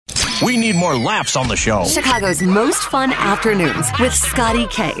We need more laughs on the show. Chicago's most fun afternoons with Scotty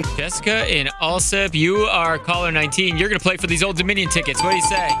K. Jessica in Alsip, you are caller 19. You're going to play for these Old Dominion tickets. What do you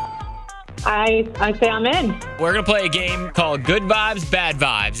say? I say I'm in. We're going to play a game called Good Vibes, Bad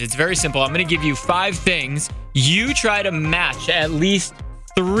Vibes. It's very simple. I'm going to give you 5 things. You try to match at least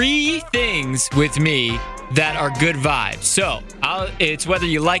 3 things with me that are good vibes. So it's whether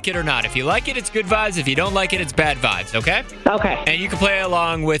you like it or not. If you like it, it's good vibes. If you don't like it, it's bad vibes, okay? Okay. And you can play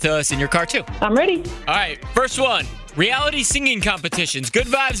along with us in your car, too. I'm ready. All right, first one. Reality singing competitions. Good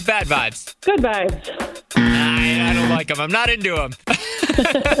vibes, bad vibes. Good vibes. I don't like them. I'm not into them.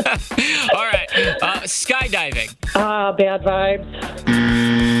 All right. Skydiving. Bad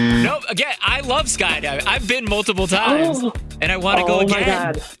vibes. Nope. Again, I love skydiving. I've been multiple times, and I want to go again. My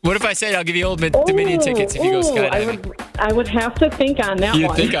God. What if I said I'll give you Old Dominion tickets if you go skydiving? I would have to think on that one.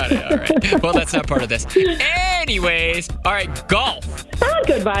 You'd think on it. All right. Well, that's not part of this. Anyways, all right, golf.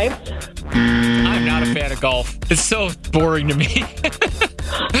 Good vibes. I'm not a fan of golf. It's so boring to me.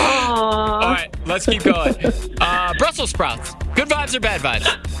 All right, let's keep going. Brussels sprouts. Good vibes or bad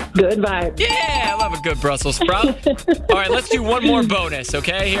vibes? Good vibes. Yeah, I love a good Brussels sprout. All right, let's do one more bonus,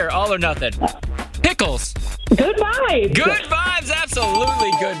 okay? Here, all or nothing. Pickles. Good vibes. Good vibes,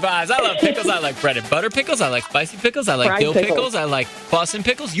 absolutely good vibes. I love pickles. I like bread and butter pickles. I like spicy pickles. I like Fried dill pickles. pickles. I like Boston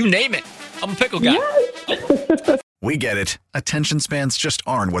pickles. You name it. I'm a pickle guy. Yes. We get it. Attention spans just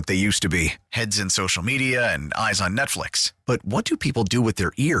aren't what they used to be. Heads in social media and eyes on Netflix. But what do people do with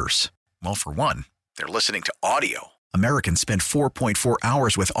their ears? Well, for one, they're listening to audio. Americans spend 4.4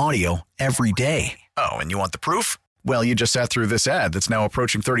 hours with audio every day. Oh, and you want the proof? Well, you just sat through this ad that's now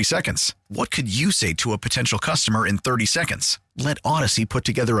approaching 30 seconds. What could you say to a potential customer in 30 seconds? Let Odyssey put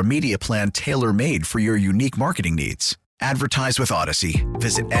together a media plan tailor-made for your unique marketing needs. Advertise with Odyssey.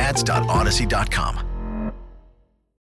 Visit ads.odyssey.com.